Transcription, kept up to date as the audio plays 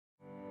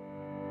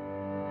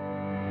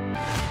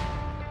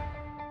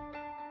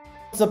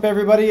What's up,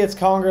 everybody? It's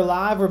Conger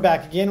Live. We're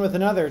back again with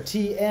another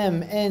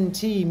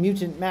TMNT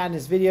Mutant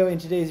Madness video. In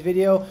today's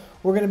video,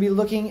 we're going to be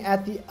looking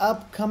at the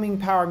upcoming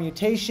Power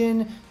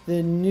Mutation,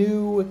 the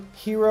new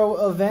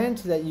hero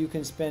event that you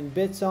can spend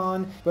bits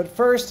on. But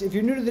first, if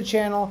you're new to the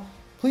channel,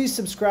 please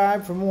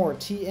subscribe for more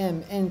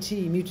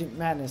TMNT Mutant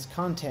Madness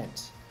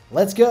content.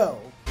 Let's go!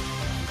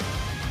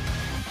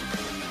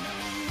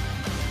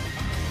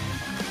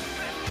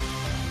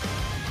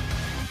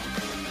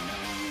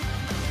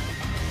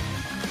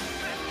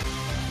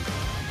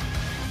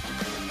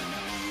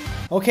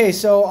 Okay,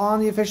 so on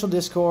the official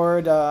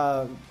Discord,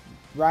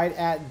 right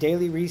at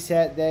daily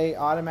reset, they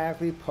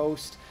automatically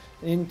post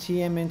in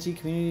TMNT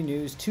community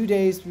news 2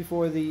 days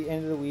before the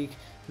end of the week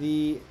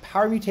the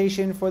power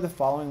mutation for the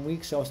following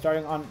week. So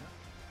starting on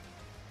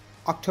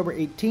October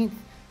 18th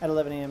at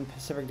 11 a.m.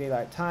 Pacific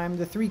Daylight Time,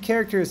 the 3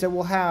 characters that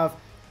will have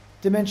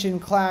Dimension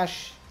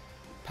Clash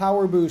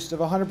power boost of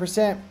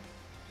 100%.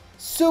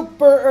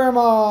 Super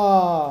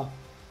Irma!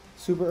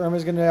 Super Irma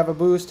is going to have a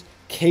boost.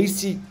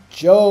 Casey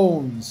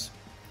Jones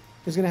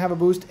is going to have a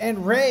boost,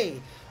 and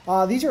Ray.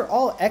 These are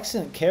all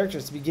excellent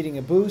characters to be getting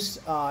a boost.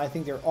 I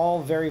think they're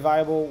all very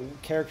viable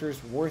characters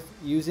worth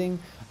using.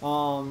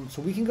 So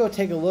we can go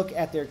take a look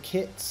at their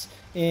kits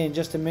in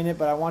just a minute,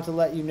 but I want to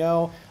let you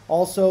know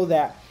also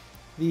that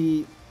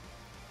the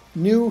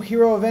new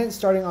hero event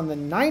starting on the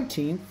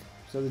 19th,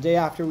 so the day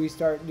after we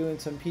start doing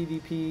some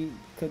PvP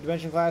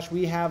Dimension Clash,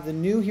 we have the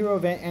new hero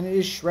event, and it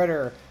is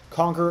Shredder,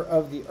 Conqueror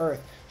of the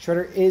Earth.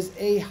 Shredder is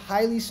a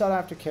highly sought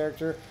after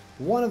character,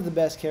 one of the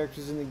best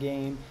characters in the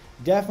game.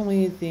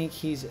 Definitely think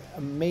he's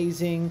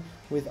amazing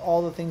with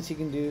all the things he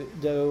can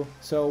do.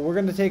 So we're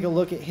going to take a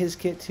look at his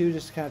kit too,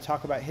 just to kind of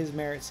talk about his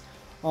merits.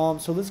 So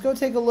let's go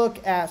take a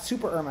look at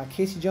Super Irma,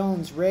 Casey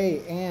Jones,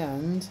 Ray,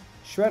 and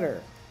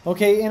Shredder.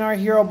 Okay, in our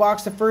hero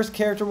box, the first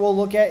character we'll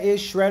look at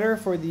is Shredder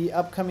for the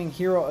upcoming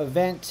hero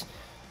event.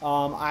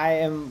 I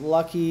am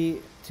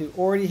lucky to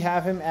already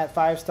have him at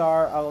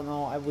 5-star. I don't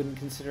know, I wouldn't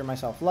consider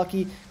myself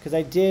lucky because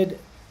I did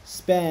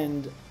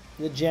spend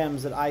the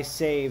gems that I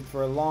saved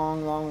for a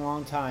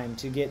long time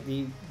to get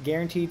the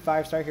guaranteed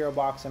 5-star hero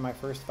box, and my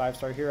first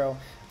 5-star hero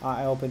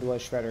I opened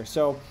was Shredder.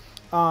 So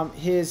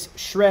his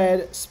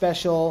Shred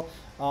special,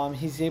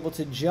 he's able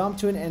to jump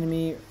to an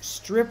enemy,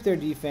 strip their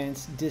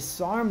defense,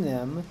 disarm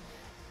them,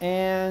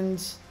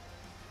 and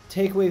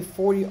take away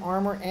 40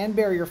 armor and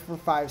barrier for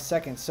 5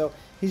 seconds. So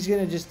he's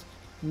going to just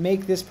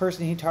make this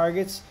person he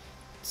targets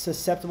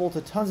susceptible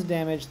to tons of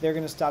damage. They're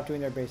going to stop doing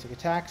their basic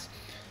attacks.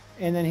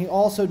 And then he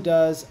also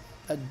does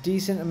a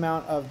decent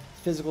amount of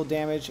physical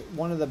damage,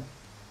 one of the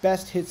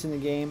best hits in the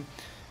game,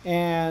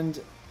 and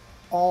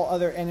all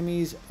other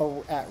enemies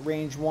at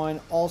range 1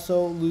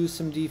 also lose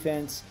some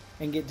defense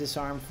and get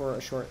disarmed for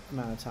a short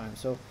amount of time.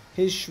 So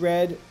his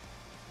Shred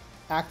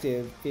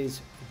active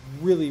is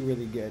really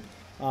good.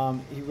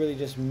 He really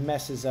just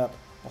messes up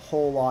a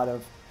whole lot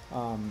of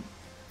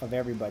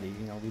everybody,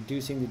 you know,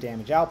 reducing the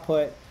damage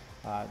output,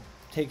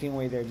 taking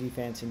away their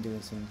defense, and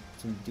doing some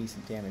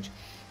decent damage.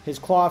 His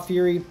Claw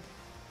Fury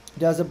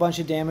does a bunch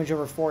of damage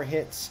over 4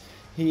 hits.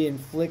 He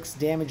inflicts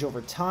damage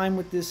over time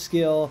with this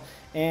skill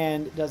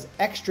and does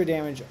extra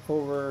damage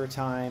over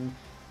time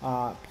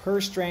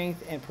per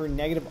strength and per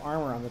negative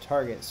armor on the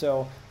target.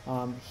 So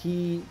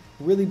he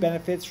really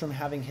benefits from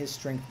having his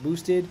strength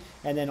boosted,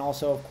 and then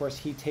also, of course,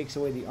 he takes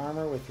away the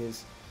armor with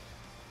his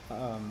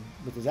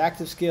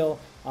active skill,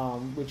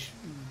 which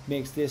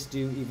makes this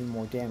do even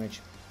more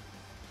damage.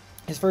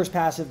 His first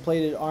passive,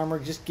 Plated Armor,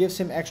 just gives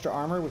him extra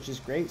armor, which is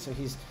great, so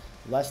he's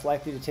less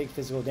likely to take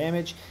physical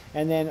damage.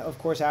 And then, of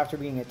course, after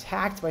being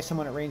attacked by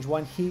someone at range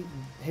 1,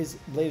 his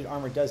Bladed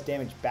Armor does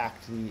damage back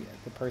to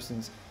the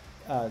person's,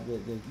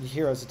 the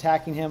heroes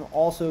attacking him,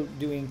 also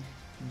doing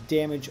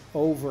damage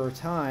over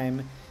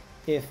time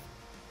if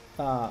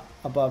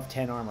above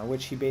 10 armor,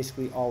 which he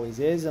basically always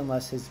is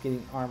unless his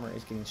armor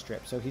is getting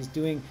stripped. So he's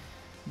doing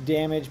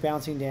damage,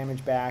 bouncing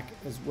damage back,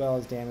 as well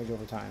as damage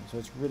over time. So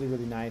it's really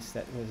nice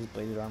that what his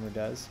Bladed Armor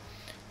does.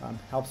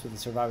 Helps with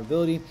the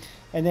survivability.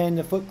 And then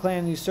the Foot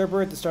Clan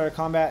Usurper at the start of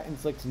combat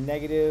inflicts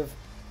negative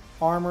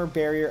armor,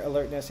 barrier,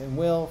 alertness, and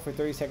will for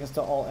 30 seconds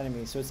to all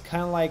enemies. So it's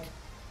kind of like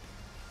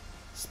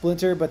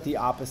Splinter, but the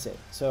opposite.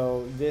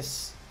 So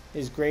this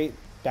is great.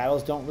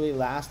 Battles don't really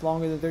last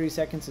longer than 30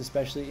 seconds,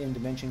 especially in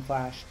Dimension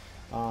Clash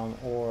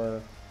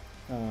or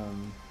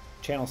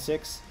Channel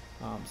 6.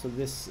 So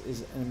this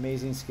is an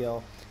amazing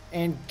skill.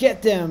 And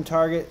get them!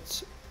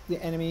 Target the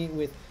enemy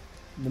with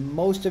the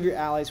most of your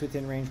allies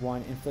within range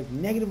 1, inflict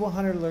negative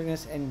 100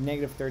 alertness and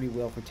negative 30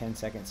 will for 10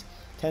 seconds.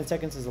 10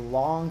 seconds is a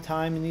long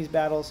time in these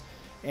battles,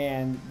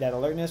 and that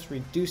alertness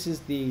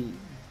reduces the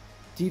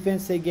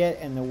defense they get,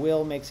 and the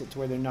will makes it to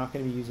where they're not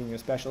going to be using their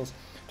specials.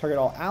 Target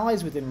all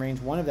allies within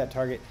range 1 of that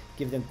target,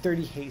 give them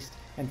 30 haste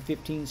and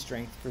 15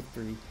 strength for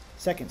 30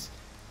 seconds.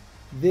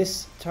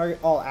 This target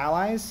all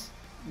allies,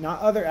 not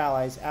other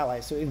allies,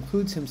 so it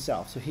includes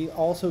himself. So he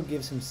also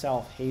gives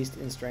himself haste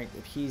and strength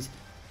if he's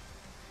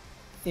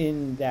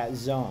in that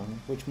zone,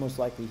 which most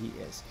likely he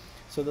is.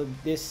 So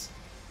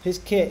his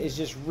kit is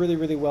just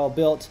really well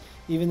built.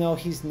 even though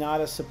he's not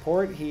a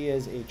support, he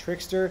is a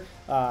trickster.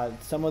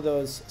 Some of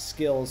those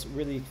skills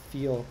really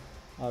feel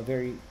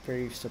very,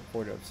 very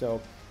supportive.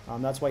 So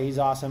that's why he's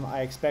awesome.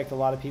 I expect a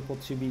lot of people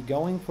to be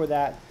going for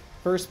that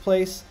first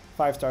place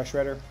 5-star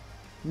Shredder.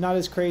 Not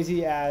as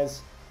crazy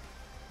as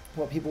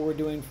what people were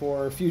doing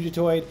for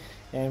Fugitoid,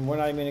 and we're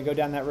not even going to go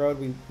down that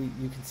road. You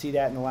can see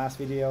that in the last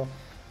video.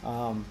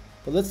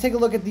 But let's take a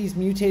look at these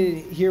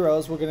mutated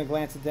heroes. We're going to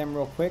glance at them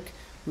real quick.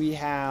 We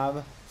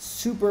have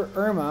Super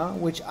Irma,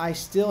 which I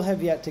still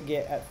have yet to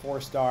get at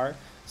 4-star.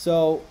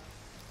 So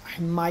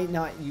I might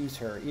not use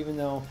her, even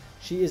though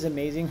she is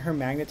amazing. Her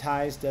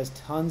Magnetize does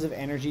tons of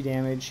energy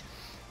damage,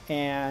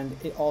 and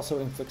it also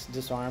inflicts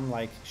disarm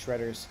like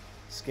Shredder's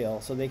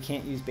skill. So they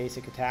can't use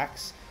basic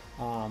attacks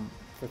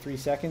for 3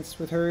 seconds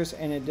with hers,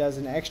 and it does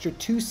an extra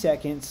 2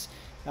 seconds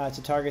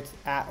to targets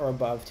at or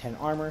above 10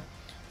 armor.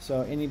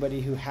 So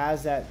anybody who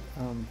has that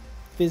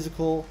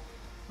physical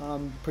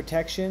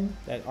protection,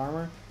 that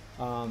armor,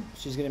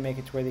 she's going to make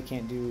it to where they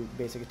can't do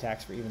basic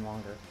attacks for even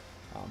longer.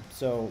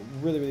 So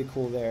really, really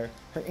cool there.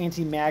 Her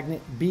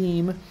anti-magnet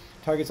beam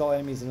targets all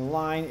enemies in a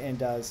line and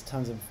does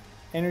tons of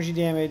energy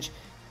damage.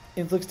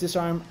 Inflicts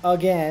disarm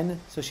again,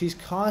 so she's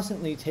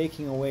constantly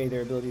taking away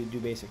their ability to do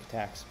basic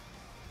attacks.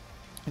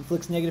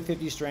 Inflicts negative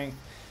 50 strength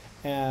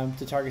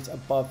to targets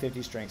above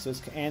 50 strength. So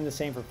and the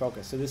same for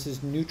focus. So this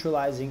is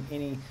neutralizing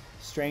any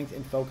strength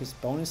and focus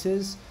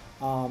bonuses,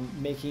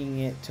 making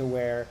it to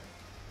where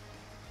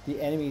the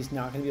enemy's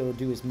not going to be able to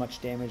do as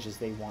much damage as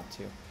they want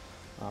to.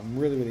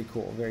 Really, really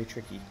cool. Very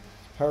tricky.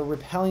 Her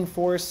repelling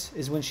force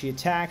is when she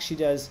attacks. She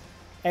does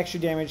extra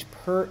damage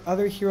per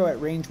other hero at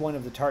range 1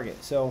 of the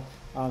target. So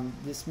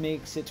this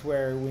makes it to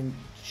where when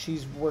she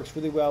works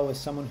really well with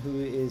someone who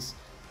is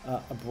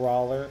a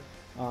brawler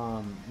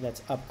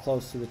that's up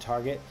close to the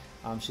target,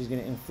 she's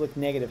going to inflict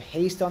negative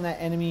haste on that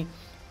enemy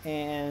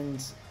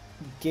and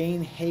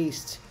gain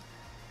haste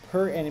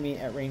per enemy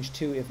at range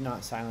 2 if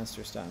not silenced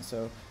or stunned.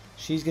 So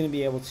she's going to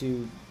be able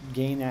to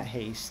gain that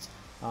haste,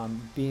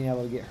 being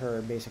able to get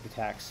her basic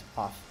attacks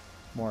off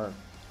more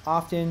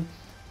often,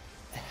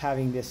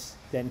 having this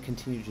then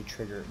continue to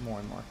trigger more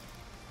and more.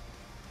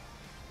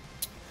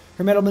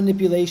 Her Metal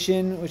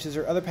Manipulation, which is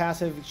her other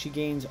passive, she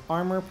gains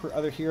armor per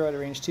other hero at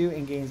range 2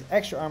 and gains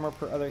extra armor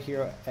per other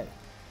hero at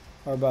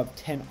or above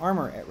 10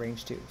 armor at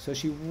range 2. So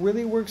she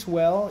really works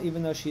well,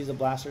 even though she's a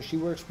blaster. She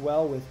works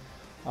well with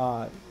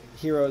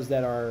heroes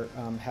that are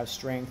have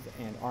strength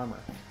and armor.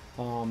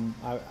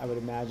 I would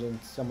imagine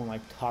someone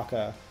like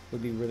Taka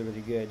would be really,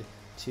 really good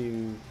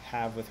to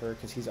have with her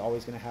because he's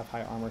always going to have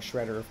high armor.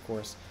 Shredder, of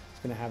course, is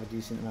going to have a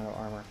decent amount of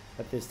armor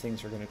that these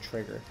things are going to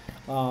trigger.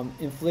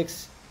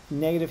 Inflicts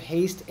negative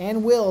haste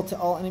and will to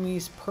all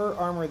enemies per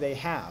armor they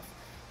have,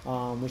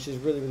 which is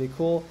really, really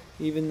cool.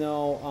 Even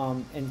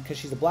though, and because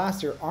she's a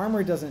blaster,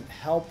 armor doesn't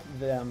help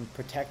them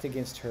protect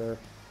against her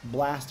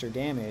blaster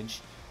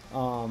damage.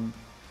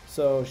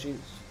 So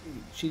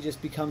she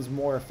just becomes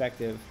more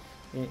effective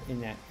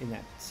in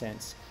that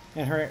sense.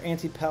 And her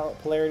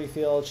anti-polarity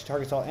field, she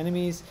targets all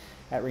enemies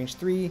at range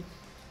 3,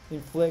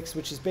 inflicts,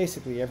 which is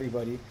basically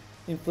everybody,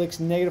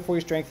 inflicts negative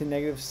 40 strength and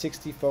negative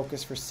 60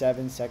 focus for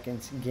 7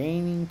 seconds,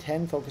 gaining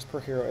 10 focus per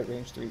hero at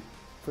range 3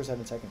 for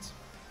 7 seconds.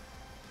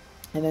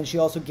 And then she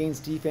also gains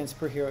defense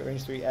per hero at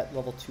range 3 at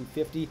level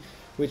 250,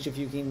 which if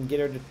you can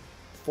get her to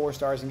 4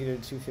 stars and get her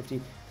to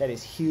 250, that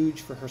is huge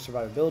for her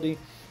survivability.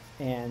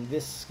 And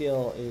this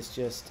skill is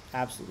just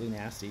absolutely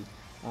nasty,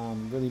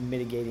 really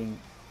mitigating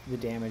the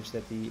damage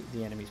that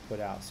the enemies put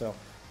out. So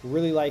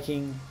really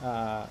liking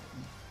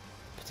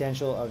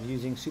potential of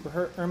using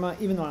Super Irma,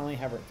 even though I only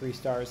have her at 3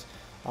 stars.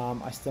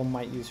 I still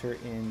might use her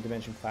in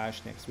Dimension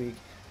Clash next week,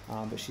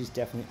 but she's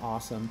definitely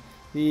awesome.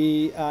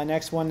 The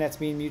next one that's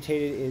being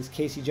mutated is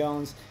Casey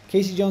Jones.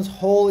 Casey Jones'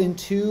 Hole in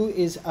 2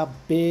 is a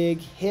big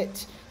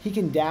hit. He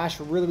can dash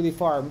really, really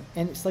far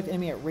and select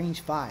enemy at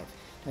range 5.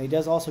 Now he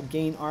does also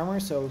gain armor,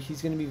 so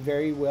he's going to be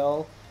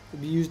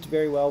used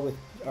very well with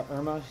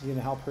Irma. She's going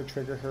to help her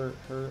trigger her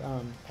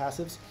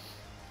passives.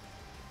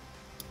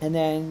 And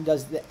then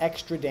does the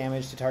extra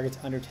damage to targets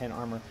under 10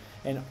 armor.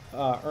 And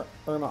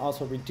Irma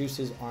also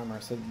reduces armor,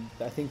 so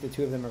I think the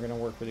two of them are going to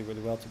work really,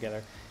 really well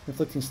together.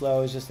 Inflicting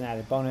slow is just an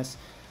added bonus.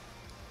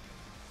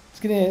 It's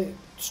going to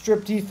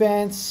strip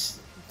defense,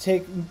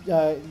 take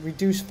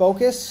reduce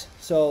focus,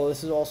 so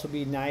this will also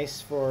be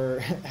nice for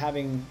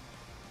having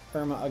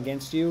Irma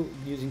against you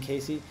using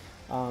Casey.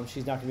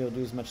 She's not going to be able to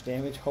do as much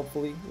damage,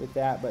 hopefully, with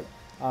that, but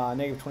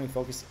negative 20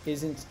 focus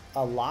isn't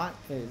a lot.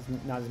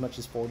 It's not as much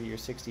as 40 or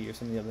 60 or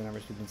some of the other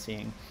numbers we've been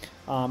seeing.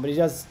 But he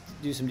does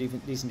do some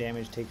decent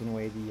damage, taking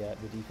away the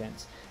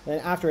defense. And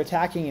then after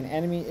attacking an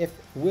enemy, if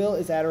will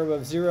is at or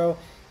above 0,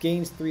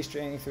 gains 3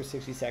 strength for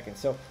 60 seconds.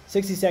 So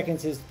 60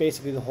 seconds is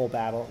basically the whole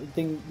battle.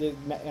 The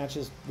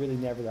matches really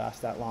never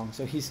last that long.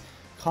 So he's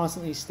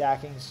constantly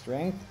stacking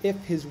strength if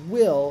his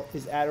will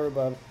is at or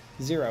above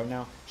 0.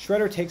 Now,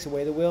 Shredder takes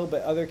away the will,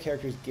 but other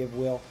characters give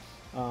will.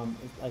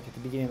 Like at the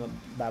beginning of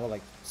a battle,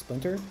 like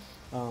Splinter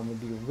would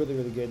be a really,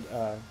 really good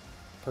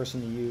person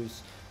to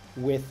use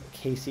with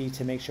Casey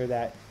to make sure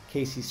that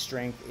Casey's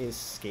strength is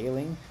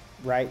scaling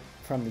right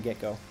from the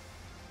get-go.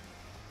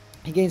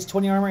 He gains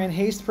 20 armor and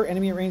haste per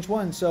enemy at range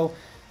 1. So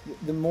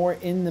the more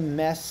in the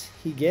mess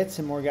he gets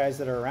and more guys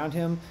that are around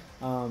him,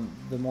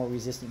 the more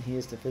resistant he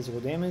is to physical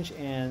damage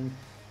and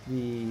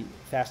the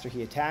faster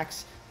he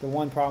attacks. The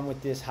one problem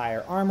with this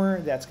higher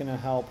armor, that's going to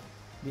help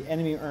the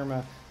enemy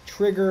Irma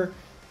trigger.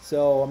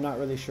 So I'm not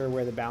really sure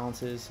where the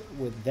balance is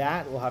with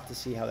that. We'll have to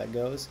see how that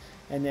goes.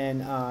 And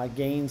then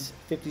gains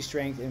 50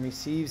 strength and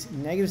receives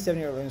negative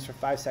 70 alertness for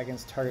 5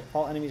 seconds. Target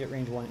all enemies at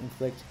range 1.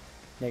 Inflict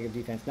negative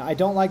defense. Now I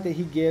don't like that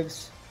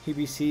he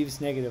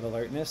receives negative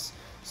alertness.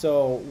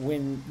 So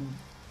when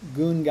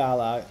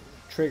Goongala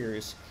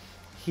triggers,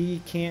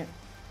 he can't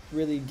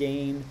really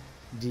gain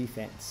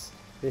defense.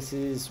 This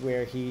is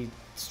where he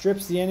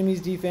strips the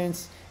enemy's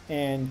defense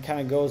and kind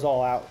of goes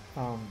all out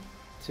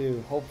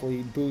to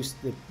hopefully boost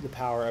the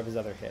power of his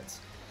other hits.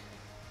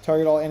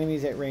 Target all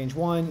enemies at range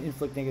 1,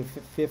 inflict negative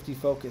 50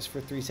 focus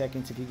for 3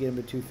 seconds if you get him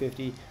to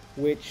 250,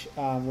 which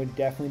would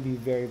definitely be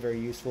very, very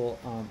useful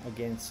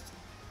against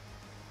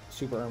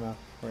Super Irma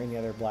or any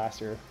other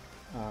blaster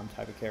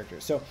type of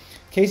character. So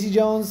Casey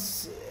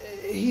Jones,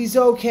 he's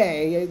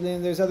okay.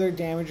 There's other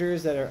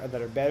damagers that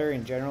are better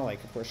in general,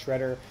 like of course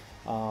Shredder.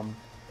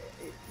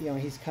 You know,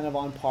 he's kind of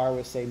on par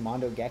with, say,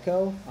 Mondo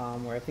Gecko,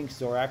 where I think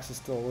Zorax is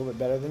still a little bit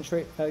better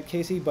than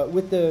Casey. But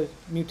with the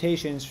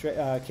mutations,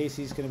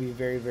 Casey's going to be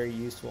very, very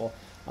useful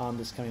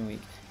this coming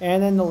week.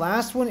 And then the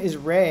last one is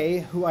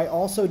Ray, who I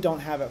also don't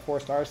have at 4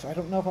 stars. So I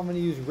don't know if I'm going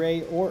to use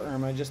Ray or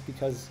Irma just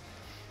because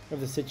of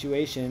the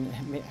situation.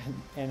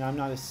 And I'm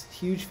not a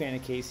huge fan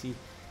of Casey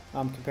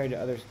compared to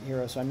other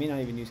heroes. So I may not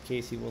even use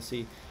Casey. We'll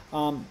see.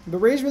 But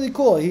Ray's really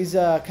cool. He's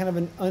kind of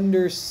an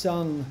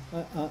unsung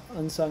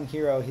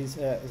hero. He's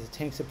a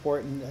tank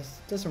support and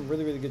does some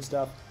really, really good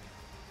stuff.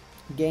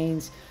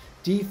 Gains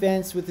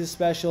defense with his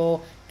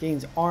special,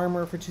 gains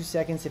armor for 2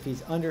 seconds if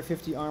he's under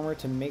 50 armor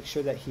to make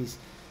sure that he's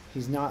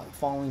not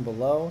falling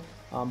below,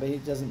 but he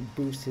doesn't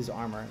boost his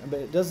armor. But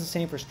it does the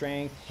same for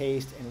strength,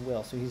 haste, and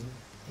will. So he's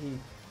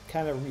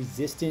kind of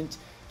resistant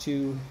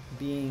to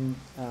being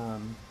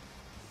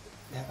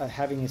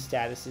having his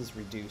statuses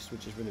reduced,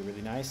 which is really,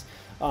 really nice.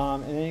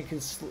 And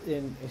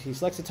then if he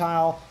selects a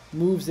tile,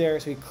 moves there,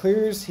 so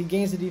he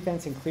gains the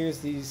defense and clears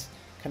these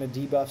kind of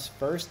debuffs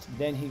first.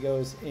 Then he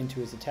goes into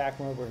his attack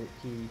mode where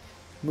he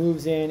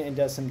moves in and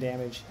does some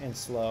damage and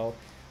slow,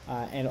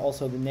 and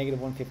also the negative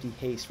 150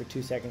 haste for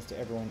 2 seconds to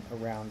everyone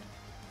around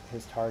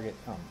his target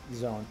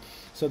zone.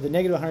 So the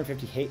negative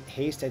 150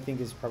 haste, I think,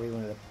 is probably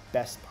one of the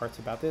best parts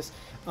about this.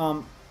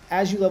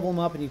 As you level him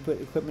up and you put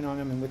equipment on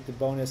him, and with the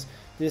bonus,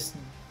 this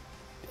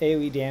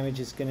AoE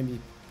damage is going to be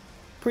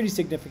pretty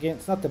significant.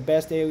 It's not the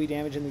best AoE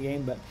damage in the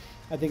game, but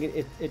I think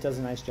it does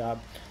a nice job.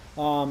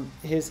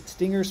 His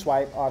Stinger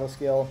Swipe auto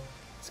skill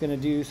is going to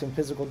do some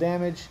physical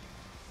damage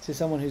to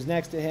someone who's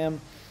next to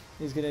him.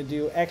 He's going to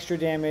do extra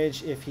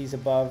damage if he's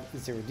above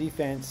 0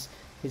 defense.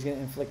 He's going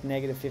to inflict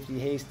negative 50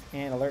 haste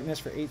and alertness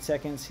for 8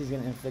 seconds. He's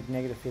going to inflict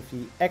negative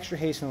 50 extra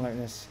haste and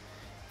alertness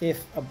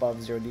if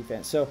above 0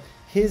 defense. So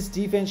his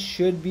defense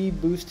should be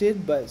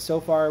boosted, but so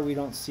far we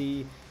don't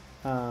see...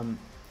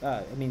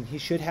 I mean, he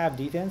should have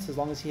defense. As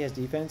long as he has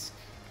defense,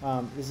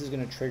 this is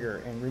going to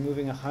trigger. And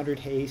removing 100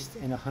 haste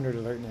and 100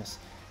 alertness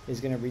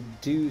is going to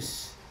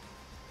reduce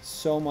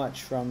so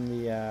much from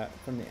the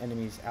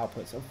enemy's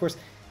outputs. Of course,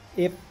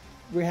 if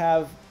we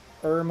have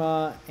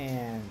Irma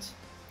and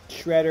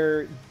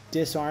Shredder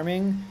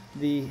disarming,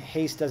 the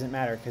haste doesn't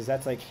matter because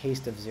that's like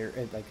haste of 0,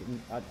 like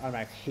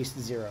automatic haste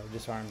 0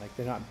 disarm. Like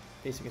they're not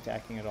basic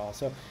attacking at all.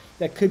 So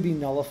that could be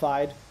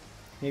nullified.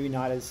 Maybe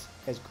not as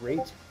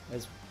great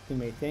as we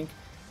may think.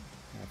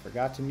 I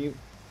forgot to mute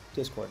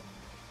Discord.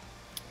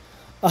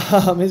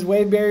 His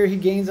wave barrier, he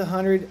gains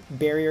 100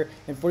 barrier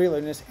and 40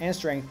 alertness and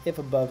strength if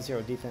above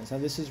 0 defense. Now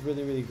this is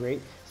really, really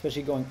great,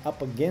 especially going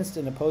up against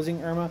an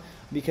opposing Irma,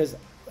 because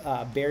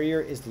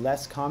barrier is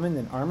less common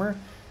than armor,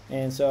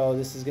 and so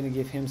this is going to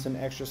give him some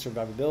extra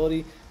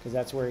survivability because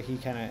that's where he's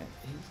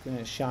going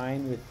to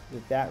shine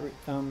with that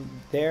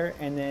there,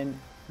 and then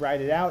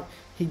ride it out.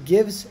 He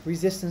gives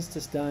resistance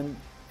to stun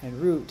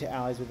and root to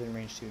allies within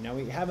range 2. Now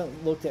we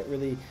haven't looked at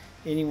really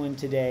anyone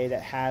today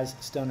that has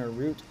stun or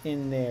root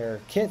in their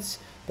kits,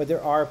 but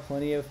there are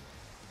plenty of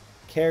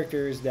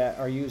characters that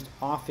are used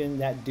often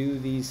that do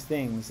these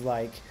things,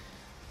 like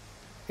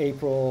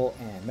April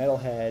and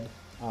Metalhead.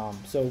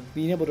 So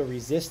being able to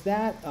resist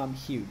that,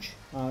 huge.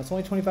 It's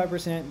only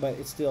 25%, but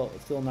it's still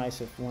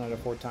nice if 1 out of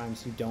 4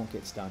 times you don't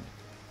get stunned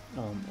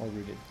or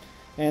rooted.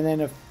 And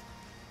then if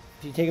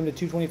you take him to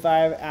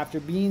 225 after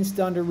being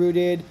stunned or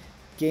rooted,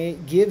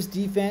 gives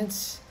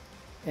defense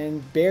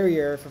and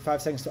barrier for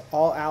 5 seconds to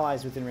all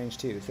allies within range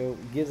 2. So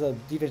it gives a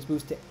defense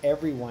boost to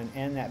everyone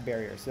and that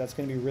barrier. So that's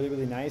going to be really,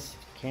 really nice. If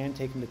you can,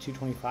 take him to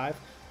 225,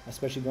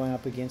 especially going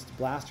up against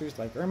blasters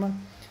like Irma.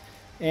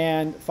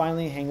 And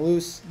finally, Hang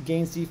Loose,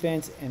 gains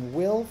defense and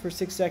will for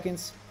 6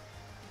 seconds.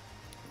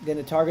 Going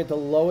to target the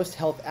lowest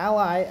health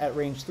ally at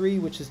range 3,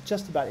 which is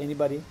just about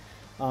anybody.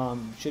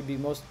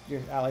 Most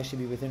your allies should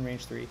be within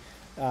range 3.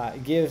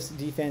 Gives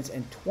defense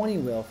and 20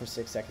 will for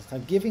 6 seconds. Now,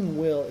 giving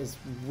will is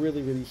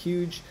really, really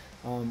huge.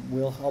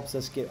 Will helps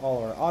us get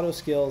all our auto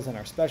skills and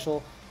our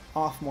special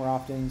off more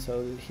often,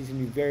 so he's going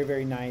to be very,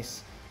 very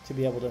nice to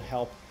be able to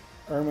help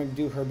Irma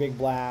do her big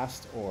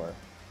blast, or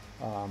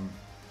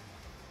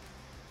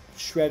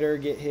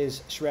Shredder get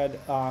his shred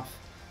off.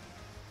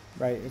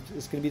 Right,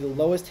 it's going to be the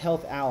lowest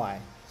health ally,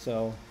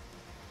 so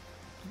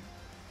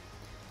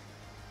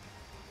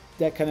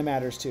that kind of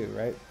matters too,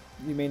 right?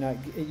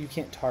 You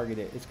can't target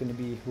it. It's going to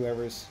be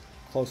whoever's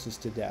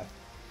closest to death.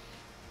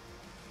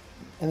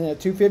 And then at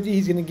 250,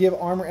 he's going to give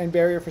armor and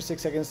barrier for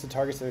 6 seconds to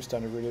targets that are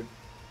stunned or rooted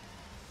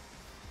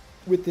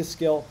with this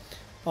skill.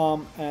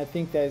 And I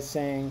think that is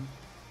saying,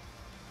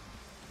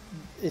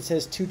 it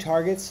says 2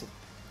 targets.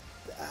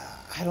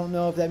 I don't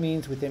know if that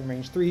means within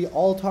range 3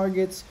 all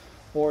targets,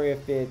 or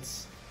if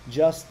it's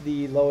just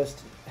the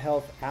lowest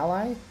health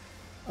ally.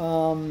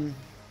 Because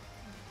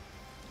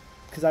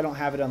I don't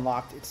have it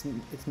unlocked, it's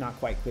not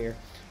quite clear.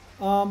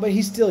 But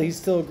he's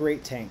still a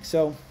great tank.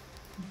 So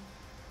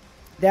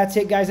that's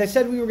it, guys. I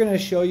said we were going to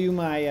show you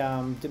my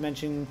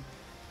Dimension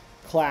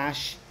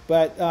Clash,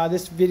 but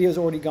this video's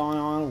already gone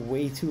on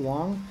way too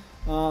long.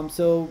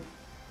 So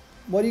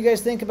what do you guys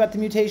think about the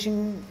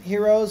mutation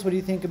heroes? What do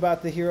you think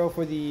about the hero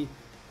for the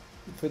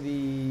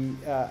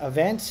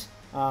event?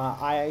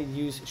 I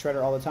use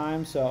Shredder all the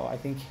time, so I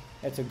think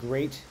that's a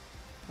great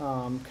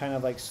kind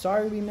of like,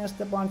 sorry we messed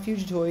up on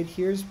Fugitoid.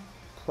 Here's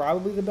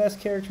probably the best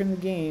character in the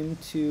game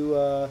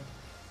to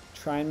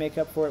try and make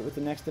up for it with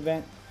the next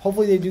event.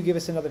 Hopefully they do give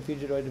us another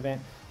Fugitoid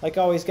event. Like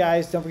always,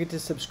 guys, don't forget to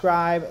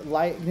subscribe,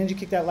 ninja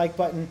kick that like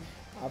button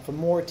for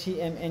more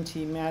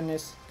TMNT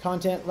Madness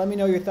content. Let me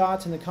know your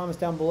thoughts in the comments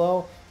down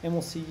below, and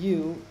we'll see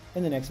you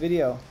in the next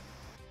video.